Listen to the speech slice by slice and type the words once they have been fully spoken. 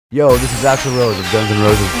Yo, this is Axl Rose of Guns N'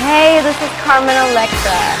 Roses. Hey, this is Carmen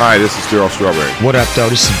Electra. Hi, this is Daryl Strawberry. What up,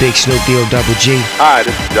 though? This is Big Snoop D-O Double G. Hi,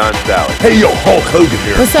 this is John Sally. Hey, yo, Hulk Hogan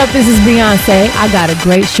here. What's up? This is Beyonce. I got a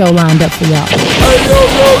great show lined up for y'all. Hey,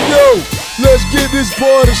 yo. Let's get this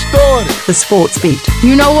party started. The Sports Beat.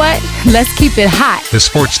 You know what? Let's keep it hot. The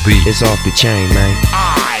Sports Beat. It's off the chain, man.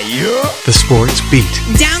 Yeah. The Sports Beat.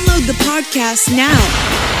 Download the podcast now.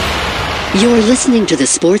 You're listening to The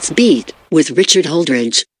Sports Beat with Richard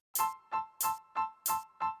Holdridge.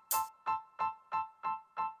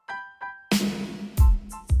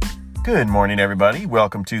 Good morning, everybody.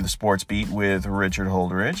 Welcome to the Sports Beat with Richard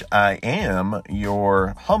Holdridge. I am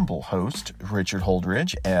your humble host, Richard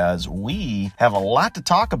Holdridge, as we have a lot to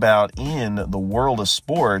talk about in the world of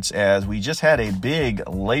sports as we just had a big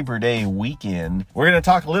Labor Day weekend. We're going to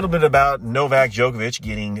talk a little bit about Novak Djokovic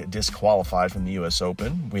getting disqualified from the U.S.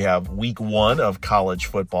 Open. We have week 1 of college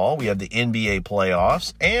football. We had the NBA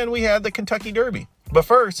playoffs, and we had the Kentucky Derby. But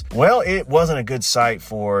first, well, it wasn't a good sight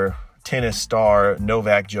for tennis star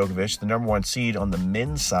Novak Djokovic, the number 1 seed on the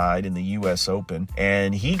men's side in the U.S. Open,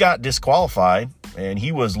 and he got disqualified, and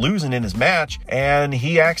he was losing in his match, and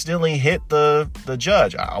he accidentally hit the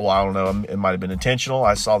judge. I don't know, it might have been intentional.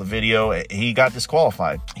 I saw the video. He got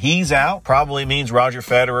disqualified. He's out. Probably means Roger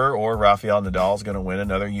Federer or Rafael Nadal is going to win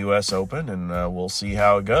another U.S. Open, and we'll see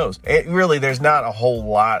how it goes. There's not a whole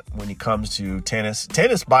lot when it comes to tennis.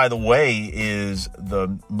 Tennis, by the way, is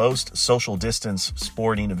the most social distance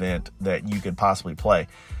sporting event that you could possibly play.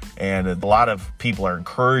 And a lot of people are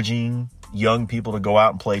encouraging young people to go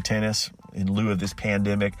out and play tennis in lieu of this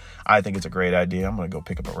pandemic. I think it's a great idea. I'm going to go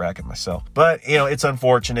pick up a racket myself. But, it's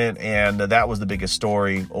unfortunate, and that was the biggest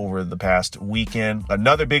story over the past weekend.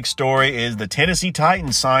 Another big story is the Tennessee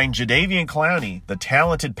Titans signed Jadeveon Clowney, the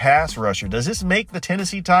talented pass rusher. Does this make the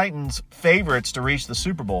Tennessee Titans favorites to reach the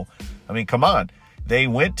Super Bowl? I mean, come on. They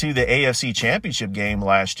went to the AFC Championship game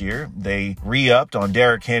last year. They re-upped on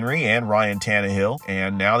Derrick Henry and Ryan Tannehill,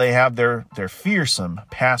 and now they have their fearsome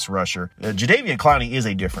pass rusher. Jadeveon Clowney is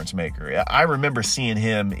a difference maker. I remember seeing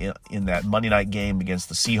him in that Monday night game against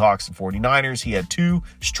the Seahawks and 49ers. He had 2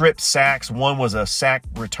 strip sacks. One was a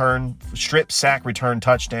strip sack return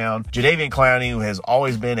touchdown. Jadeveon Clowney, who has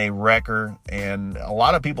always been a wrecker, and a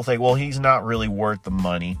lot of people think, well, he's not really worth the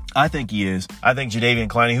money. I think he is. I think Jadeveon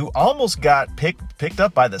Clowney, who almost got picked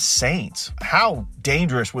up by the Saints. How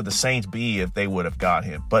dangerous would the Saints be if they would have got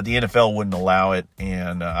him? But the NFL wouldn't allow it,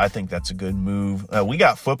 and I think that's a good move. We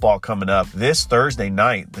got football coming up this Thursday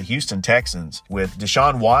night, the Houston Texans, with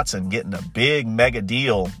Deshaun Watson getting a big mega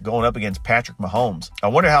deal going up against Patrick Mahomes. I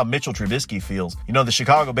wonder how Mitchell Trubisky feels. The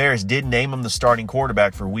Chicago Bears did name him the starting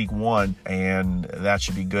quarterback for week 1, and that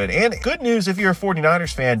should be good. And good news if you're a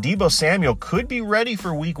 49ers fan, Deebo Samuel could be ready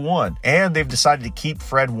for week 1, and they've decided to keep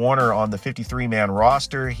Fred Warner on the 53-man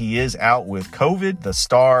roster. He is out with COVID. The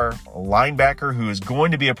star linebacker who is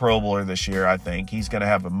going to be a Pro Bowler this year, I think. He's going to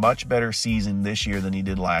have a much better season this year than he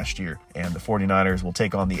did last year. And the 49ers will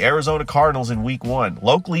take on the Arizona Cardinals in week 1.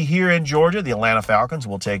 Locally here in Georgia, the Atlanta Falcons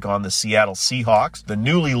will take on the Seattle Seahawks. The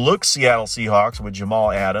newly looked Seattle Seahawks with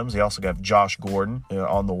Jamal Adams. They also got Josh Gordon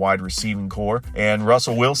on the wide receiving core. And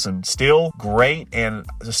Russell Wilson, still great. And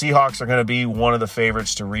the Seahawks are going to be one of the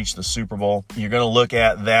favorites to reach the Super Bowl. You're going to look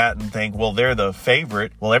at that and think, well, they're the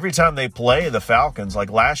favorite. Well, every time they play the Falcons, like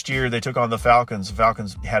last year they took on the Falcons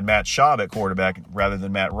had Matt Schaub at quarterback rather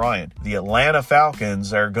than Matt Ryan. The Atlanta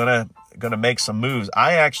Falcons are going to make some moves.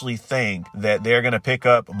 I actually think that they're going to pick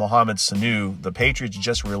up Mohamed Sanu. The Patriots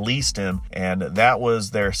just released him, and that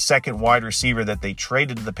was their second wide receiver that they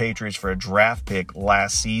traded to the Patriots for a draft pick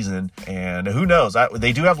last season. And who knows?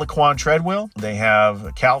 They do have Laquan Treadwell. They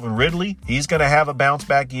have Calvin Ridley. He's going to have a bounce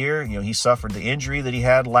back year. He suffered the injury that he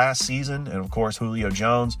had last season, and of course Julio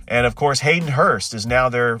Jones. And of course Hayden Hurst is now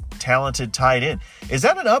their talented tight end. Is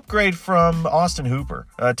that an upgrade from Austin Hooper?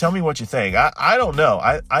 Tell me what you think. I don't know.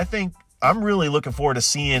 I think I'm really looking forward to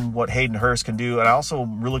seeing what Hayden Hurst can do, and I also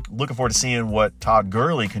really looking forward to seeing what Todd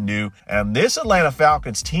Gurley can do. And this Atlanta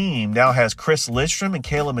Falcons team now has Chris Lidstrom and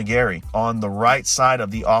Caleb McGarry on the right side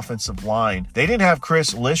of the offensive line. They didn't have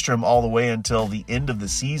Chris Lidstrom all the way until the end of the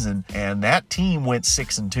season, and that team went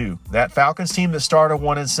 6-2. That Falcons team that started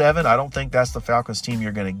 1-7, I don't think that's the Falcons team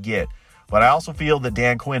you're going to get. But I also feel that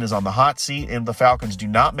Dan Quinn is on the hot seat, and if the Falcons do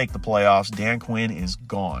not make the playoffs, Dan Quinn is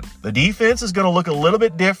gone. The defense is going to look a little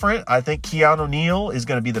bit different. I think Keanu Neal is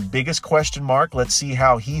going to be the biggest question mark. Let's see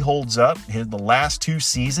how he holds up. In the last 2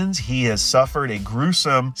 seasons, he has suffered a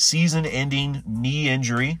gruesome season-ending knee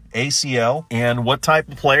injury, ACL. And what type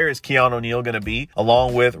of player is Keanu Neal going to be,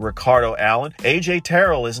 along with Ricardo Allen? A.J.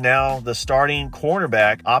 Terrell is now the starting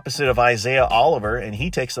cornerback opposite of Isaiah Oliver, and he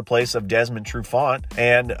takes the place of Desmond Trufant.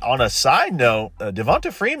 And on a side note,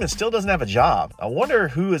 Devonta Freeman still doesn't have a job. I wonder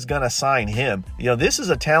who is going to sign him. This is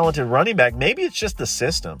a talented running back. Maybe it's just the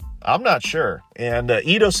system. I'm not sure. And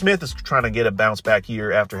Ito Smith is trying to get a bounce back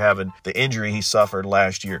year after having the injury he suffered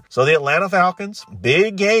last year. So the Atlanta Falcons,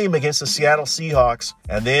 big game against the Seattle Seahawks.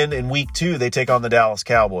 And then in week 2, they take on the Dallas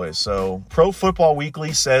Cowboys. So Pro Football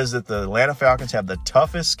Weekly says that the Atlanta Falcons have the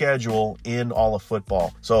toughest schedule in all of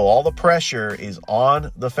football. So all the pressure is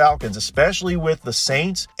on the Falcons, especially with the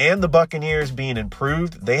Saints and the Buccaneers being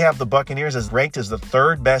improved. They have the Buccaneers as ranked as the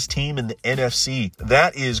 3rd best team in the NFC.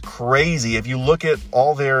 That is crazy. If you look at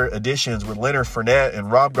all their additions with Leonard Fournette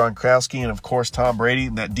and Rob Gronkowski and, of course, Tom Brady,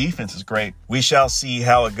 that defense is great. We shall see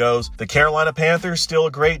how it goes. The Carolina Panthers, still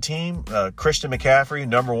a great team. Christian McCaffrey,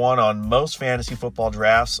 number 1 on most fantasy football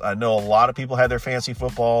drafts. I know a lot of people had their fantasy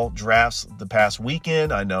football drafts the past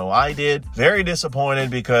weekend. I know I did. Very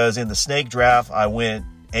disappointed because in the snake draft, I went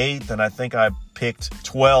 8th, and I think I picked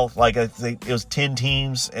 12. Like, I think it was 10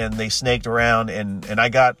 teams, and they snaked around, and I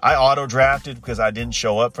auto drafted because I didn't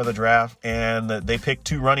show up for the draft, and they picked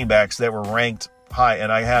 2 running backs that were ranked high,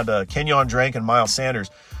 and I had Kenyon Drake and Miles Sanders,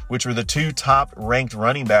 which were the 2 top ranked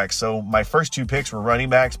running backs. So my first 2 picks were running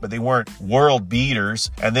backs, but they weren't world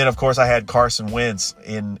beaters. And then, of course, I had Carson Wentz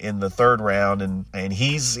in the 3rd round, and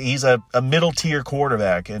he's a middle tier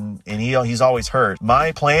quarterback, and he's always hurt.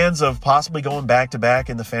 My plans of possibly going back to back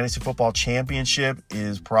in the fantasy football championship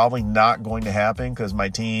is probably not going to happen because my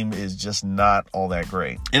team is just not all that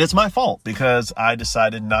great. And it's my fault because I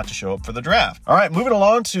decided not to show up for the draft. All right, moving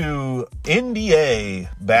along to NBA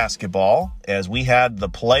basketball, as we had the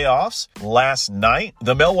playoffs last night.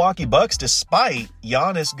 The Milwaukee Bucks, despite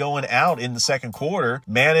Giannis going out in the second quarter,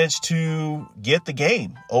 managed to get the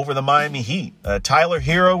game over the Miami Heat. Tyler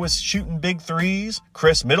Hero was shooting big threes.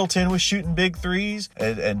 Chris Middleton was shooting big threes.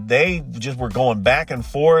 And they just were going back and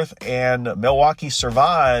forth. And Milwaukee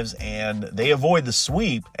survives, and they avoid the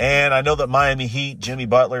sweep. And I know that Miami Heat, Jimmy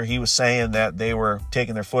Butler, he was saying that they were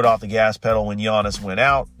taking their foot off the gas pedal when Giannis went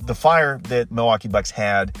out. The fire that Milwaukee Bucks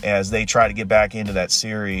had as they tried to get back into that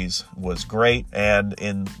series was great. And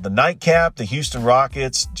in the nightcap, the Houston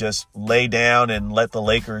Rockets just lay down and let the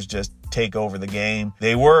Lakers just take over the game.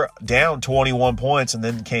 They were down 21 points and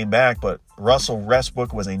then came back, but Russell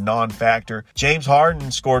Westbrook was a non-factor. James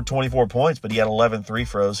Harden scored 24 points, but he had 11 free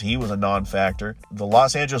throws. He was a non-factor. The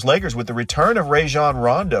Los Angeles Lakers, with the return of Rajon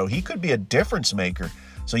Rondo, he could be a difference maker.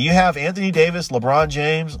 So you have Anthony Davis, LeBron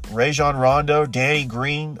James, Rajon Rondo, Danny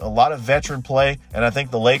Green, a lot of veteran play, and I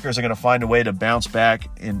think the Lakers are going to find a way to bounce back.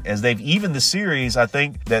 And as they've evened the series, I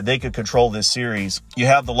think that they could control this series. You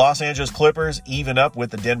have the Los Angeles Clippers even up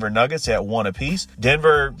with the Denver Nuggets at 1 apiece.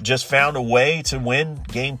 Denver just found a way to win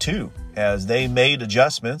Game 2 as they made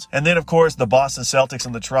adjustments. And then, of course, the Boston Celtics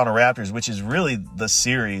and the Toronto Raptors, which is really the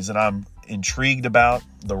series that I'm intrigued about.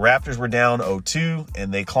 The Raptors were down 0-2,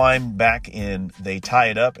 and they climbed back in. They tie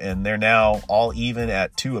it up, and they're now all even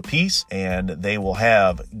at 2 apiece, and they will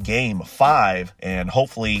have Game 5. And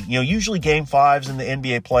hopefully, usually Game 5s in the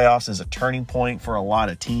NBA playoffs is a turning point for a lot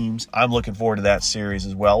of teams. I'm looking forward to that series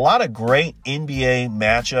as well. A lot of great NBA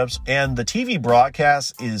matchups, and the TV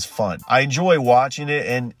broadcast is fun. I enjoy watching it,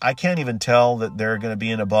 and I can't even tell that they're going to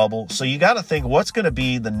be in a bubble. So you got to think, what's going to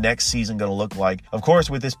be the next season going to look like? Of course,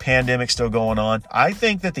 with this pandemic still going on, I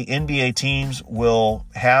think that the NBA teams will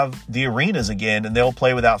have the arenas again, and they'll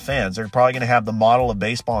play without fans. They're probably going to have the model of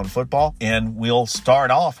baseball and football, and we'll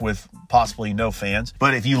start off with possibly no fans.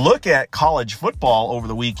 But if you look at college football over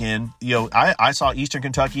the weekend, I saw Eastern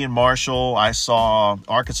Kentucky and Marshall. I saw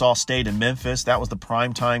Arkansas State and Memphis. That was the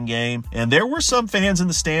primetime game. And there were some fans in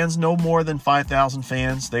the stands, no more than 5,000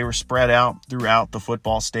 fans. They were spread out throughout the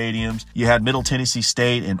football stadiums. You had Middle Tennessee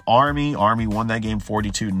State and Army. Army won that game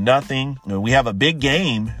 42-0. We have a big game.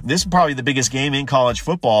 This is probably the biggest game in college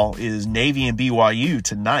football, is Navy and BYU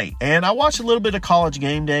tonight. And I watched a little bit of College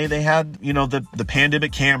Game Day. They had, the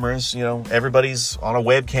pandemic cameras, everybody's on a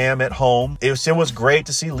webcam at home. It was great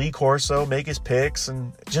to see Lee Corso make his picks,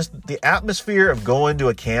 and just the atmosphere of going to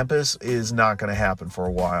a campus is not going to happen for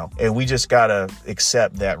a while. And we just got to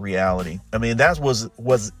accept that reality. I mean, that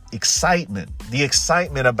was excitement. The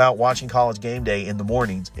excitement about watching College Game Day in the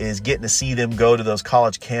mornings is getting to see them go to those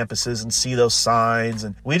college campuses and see those signs.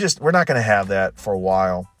 And we're not going to have that for a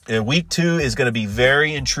while. Week 2 is going to be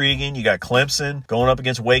very intriguing. You got Clemson going up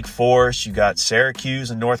against Wake Forest. You got Syracuse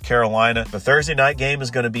and North Carolina. The Thursday night game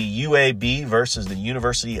is going to be UAB versus the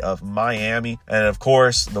University of Miami. And of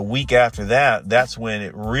course, the week after that, that's when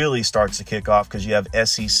it really starts to kick off, because you have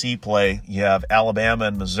SEC play. You have Alabama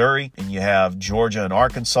and Missouri, and you have Georgia and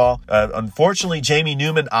Arkansas. Unfortunately, Jamie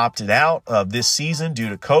Newman opted out of this season due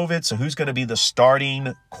to COVID. So who's going to be the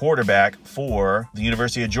starting quarterback for the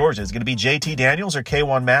University of Georgia? Is it going to be JT Daniels or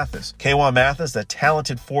K1 Mathis? K1 Mathis, the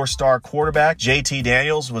talented 4-star quarterback. JT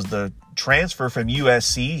Daniels was the transfer from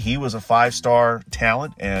USC. He was a 5-star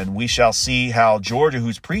talent, and we shall see how Georgia,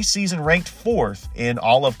 who's preseason ranked 4th in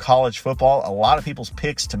all of college football, a lot of people's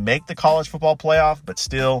picks to make the college football playoff, but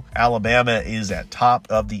still Alabama is at top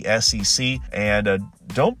of the SEC. And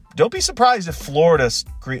don't be surprised if Florida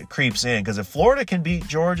creeps in, because if Florida can beat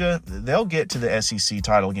Georgia, they'll get to the SEC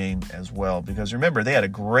title game as well. Because remember, they had a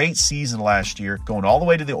great season last year, going all the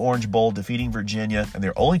way to the Orange Bowl, defeating Virginia, and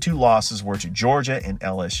their only 2 losses were to Georgia and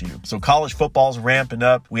LSU. So college football's ramping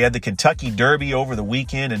up. We had the Kentucky Derby over the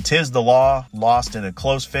weekend, and Tiz the Law lost in a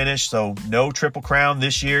close finish, so no Triple Crown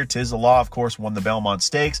this year. Tiz the Law, of course, won the Belmont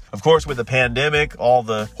Stakes. Of course, with the pandemic, all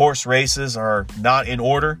the horse races are not in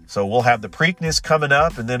order, so we'll have the Preakness coming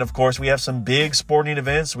up, and then, of course, we have some big sporting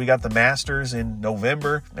events. We got the Masters in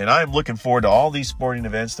November, and I'm looking forward to all these sporting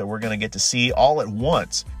events that we're going to get to see all at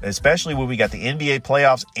once, especially when we got the NBA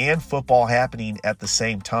playoffs and football happening at the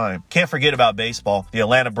same time. Can't forget about baseball. The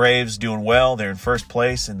Atlanta Braves doing well. They're in first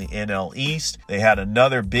place in the NL East. They had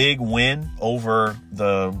another big win over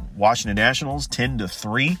the Washington Nationals,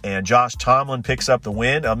 10-3, and Josh Tomlin picks up the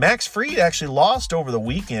win. Max Fried actually lost over the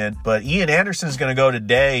weekend, but Ian Anderson is going to go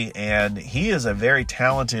today, and he is a very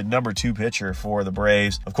talented number 2 pitcher for the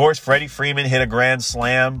Braves. Of course, Freddie Freeman hit a grand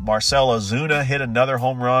slam. Marcell Ozuna hit another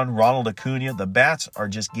home run. Ronald Acuna. The bats are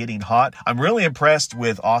just getting hot. I'm really impressed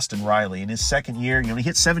with Austin Riley in his second year. He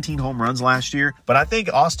hit 17 home runs last year, but I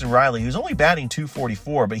think Austin Riley, who's only batting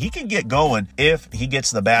 .244, but he can get going if he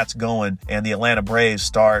gets the bats going and the Atlanta Braves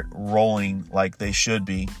start rolling like they should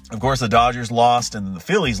be. Of course, the Dodgers lost and the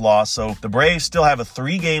Phillies lost, so the Braves still have a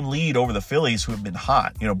 3-game lead over the Phillies, who have been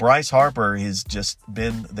hot. Bryce Harper has just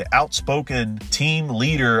been the outspoken team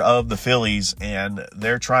leader of the Phillies, and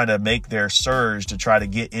they're trying to make their surge to try to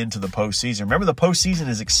get into the postseason. Remember, the postseason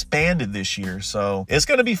is expanded this year, so it's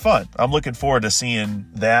going to be fun. I'm looking forward to seeing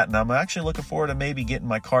that, and I'm actually looking forward to maybe getting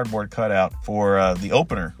my cardboard cutout for the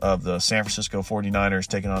opener of the San Francisco 49ers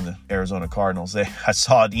taking on the Arizona Cardinals. I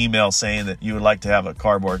saw an email saying that you would like to have a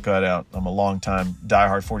cardboard cutout. I'm a longtime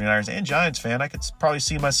diehard 49ers and Giants fan. I could probably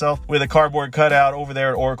see myself with a cardboard cutout over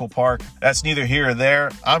there at Oracle Park. That's neither here or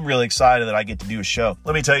there. I'm really excited that I get to do a show.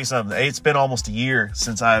 Let me tell you something. It's been almost a year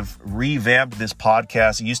since I've revamped this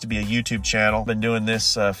podcast. It used to be a YouTube channel. I've been doing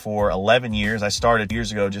this for 11 years. I started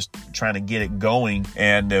years ago just trying to get it going,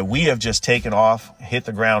 and we have just taken off, hit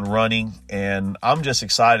the ground running, and I'm just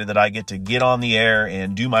excited that I get to get on the air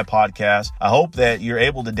and do my podcast. I hope that you're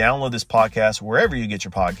able to download this podcast wherever you get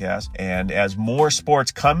your podcast, and as more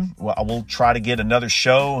sports come, I will try to get another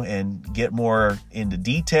show and get more into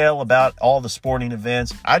detail about all the sporting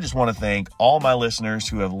events. I just want to thank all my listeners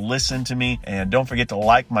who have listened to me, and don't forget to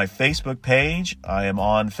like my Facebook page. I am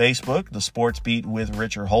on Facebook, The Sports Beat with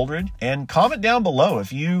Richard Holdridge, and comment down below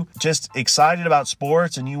if you just excited about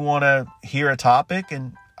sports and you want to hear a topic,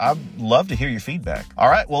 and I'd love to hear your feedback. All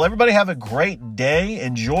right, well, everybody have a great day.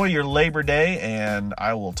 Enjoy your Labor Day, and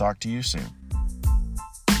I will talk to you soon.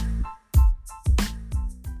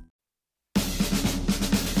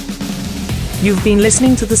 You've been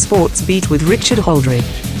listening to The Sports Beat with Richard Holdridge.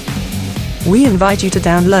 We invite you to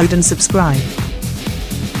download and subscribe.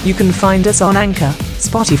 You can find us on Anchor,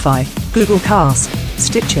 Spotify, Google Cast,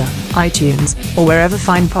 Stitcher, iTunes, or wherever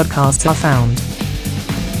fine podcasts are found.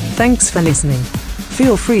 Thanks for listening.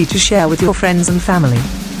 Feel free to share with your friends and family.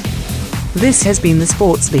 This has been The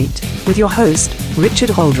Sports Beat, with your host, Richard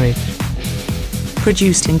Holdridge.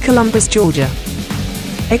 Produced in Columbus, Georgia.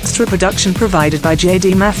 Extra production provided by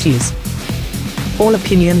J.D. Matthews. All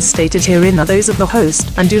opinions stated herein are those of the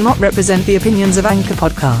host and do not represent the opinions of Anchor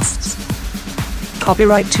Podcasts.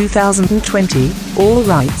 Copyright 2020, all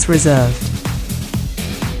rights reserved.